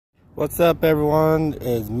What's up, everyone?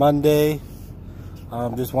 It's Monday.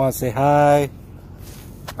 Just want to say hi.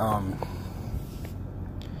 I'm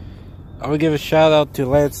gonna give a shout out to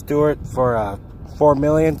Lance Stewart for 4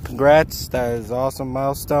 million. Congrats! That is an awesome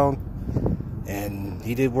milestone, and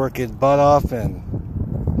he did work his butt off. And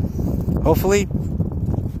hopefully,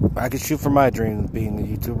 I can shoot for my dream of being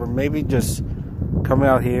a YouTuber. Maybe just coming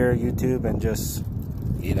out here, YouTube, and just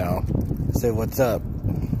say what's up.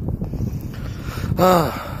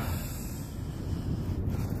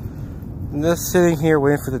 I'm just sitting here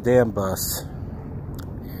waiting for the damn bus.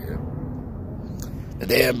 Yeah. The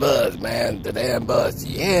damn bus, man. The damn bus.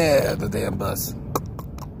 Yeah, the damn bus.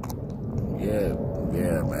 Yeah,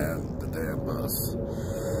 man. The damn bus.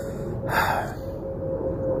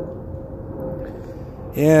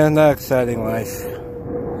 Yeah, not exciting life.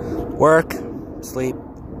 Work, sleep,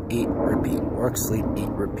 eat, repeat. Work, sleep, eat,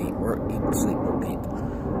 repeat. Work, eat, sleep, repeat.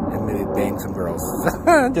 And maybe bang some girls.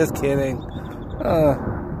 Just kidding.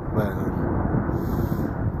 But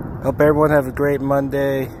hope everyone have a great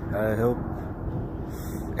Monday. I hope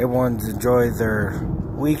everyone enjoys their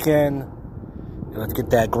weekend. Let's get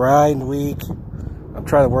that grind week. I'm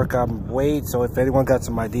trying to work on weight, so if anyone got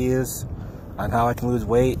some ideas on how I can lose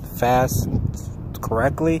weight fast and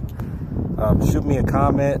correctly, shoot me a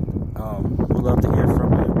comment. We'd love to hear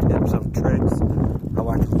from you. Tips of tricks, how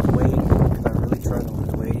I can lose weight, because I'm really trying to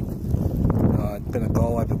lose weight. It's been a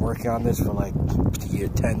goal. I've been working on this for like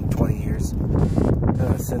 10, 20 years.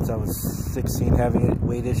 Since I was 16, having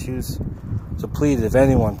weight issues. So please, if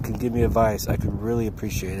anyone can give me advice, I could really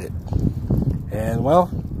appreciate it. And well,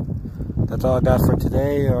 that's all I got for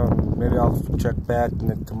today. Maybe I'll check back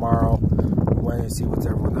tomorrow when I see what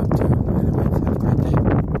everyone up to.